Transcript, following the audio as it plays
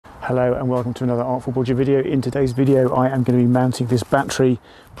Hello and welcome to another Artful Bodger video. In today's video I am going to be mounting this battery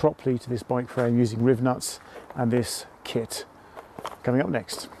properly to this bike frame using rivnuts and this kit. Coming up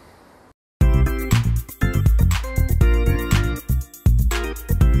next.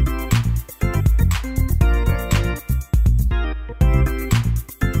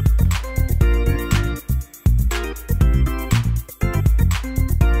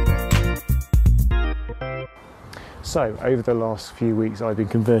 So, over the last few weeks I've been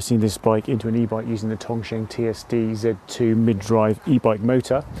converting this bike into an e-bike using the Tonsheng TSDZ1 mid-drive e-bike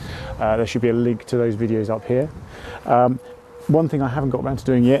motor. There should be a link to those videos up here. One thing I haven't got around to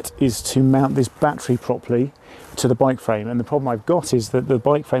doing yet is to mount this battery properly to the bike frame, and the problem I've got is that the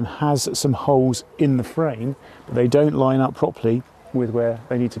bike frame has some holes in the frame, but they don't line up properly with where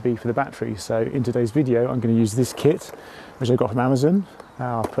they need to be for the battery. So in today's video I'm going to use this kit, which I got from Amazon.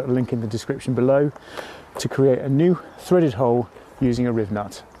 I'll put a link in the description below, to create a new threaded hole using a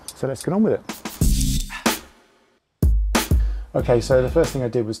rivnut. So let's get on with it. Okay, so the first thing I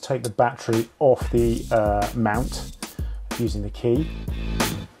did was take the battery off the mount using the key.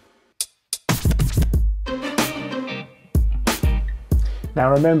 Now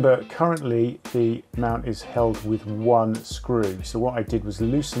remember, currently the mount is held with one screw. So what I did was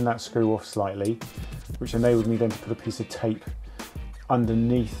loosen that screw off slightly, which enabled me then to put a piece of tape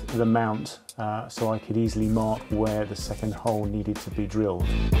underneath the mount so I could easily mark where the second hole needed to be drilled.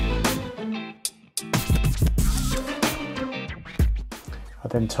 I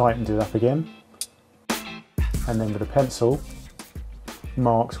then tightened it up again, and then with a pencil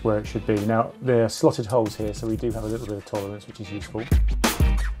marks where it should be. Now there are slotted holes here, so we do have a little bit of tolerance, which is useful.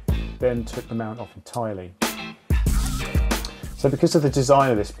 Then took the mount off entirely. So because of the design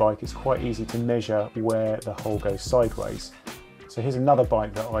of this bike, it's quite easy to measure where the hole goes sideways. So here's another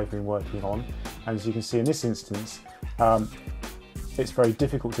bike that I've been working on, and as you can see in this instance, it's very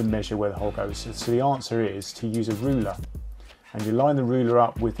difficult to measure where the hole goes. So the answer is to use a ruler, and you line the ruler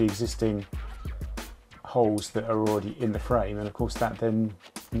up with the existing holes that are already in the frame, and of course that then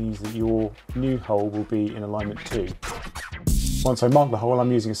means that your new hole will be in alignment too. Once I mark the hole,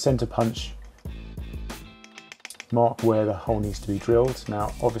 I'm using a centre punch, mark where the hole needs to be drilled.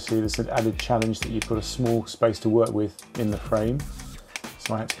 Now obviously there's an added challenge that you've got a small space to work with in the frame,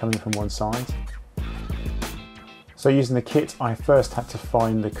 so I had to come in from one side. So using the kit, I first had to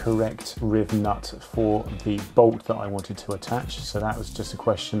find the correct riv nut for the bolt that I wanted to attach, so that was just a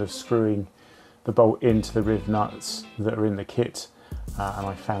question of screwing the bolt into the riv nuts that are in the kit, and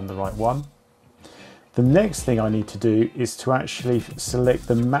I found the right one. The next thing I need to do is to actually select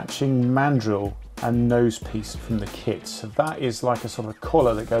the matching mandrel and nose piece from the kit. So that is like a sort of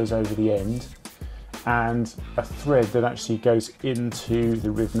collar that goes over the end and a thread that actually goes into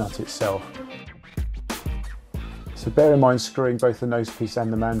the riv nut itself. So bear in mind, screwing both the nose piece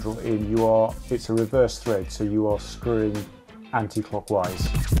and the mandrel in, it's a reverse thread, so you are screwing anti-clockwise.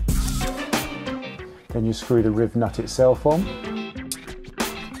 Then you screw the riv nut itself on,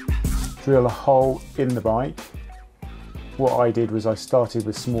 drill a hole in the bike. What I did was I started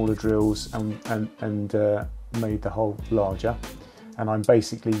with smaller drills and made the hole larger, and I'm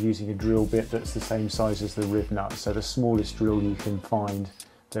basically using a drill bit that's the same size as the riv nut, so the smallest drill you can find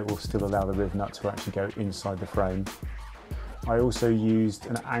that will still allow the riv nut to actually go inside the frame. I also used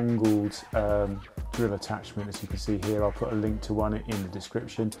an angled drill attachment, as you can see here. I'll put a link to one in the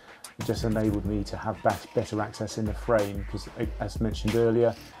description. It just enabled me to have better access in the frame because, as mentioned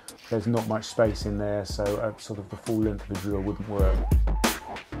earlier, there's not much space in there, so sort of the full length of the drill wouldn't work.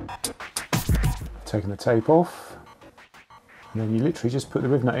 Taking the tape off, and then you literally just put the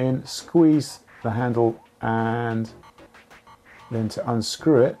riv nut in, squeeze the handle, and then to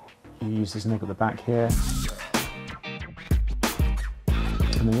unscrew it, you use this knob at the back here,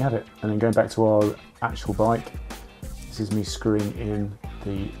 and then you have it. And then going back to our actual bike, this is me screwing in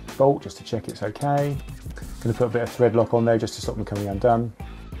the bolt just to check it's okay. Going to put a bit of thread lock on there just to stop them coming undone.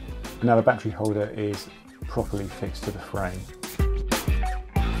 And now the battery holder is properly fixed to the frame.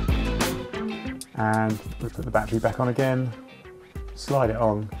 And we put the battery back on again, slide it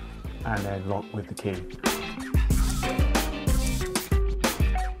on, and then lock with the key.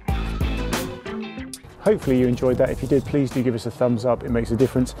 Hopefully you enjoyed that. If you did, please do give us a thumbs up, it makes a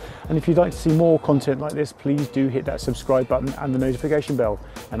difference. And if you'd like to see more content like this, please do hit that subscribe button and the notification bell.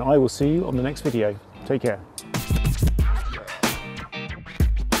 And I will see you on the next video. Take care.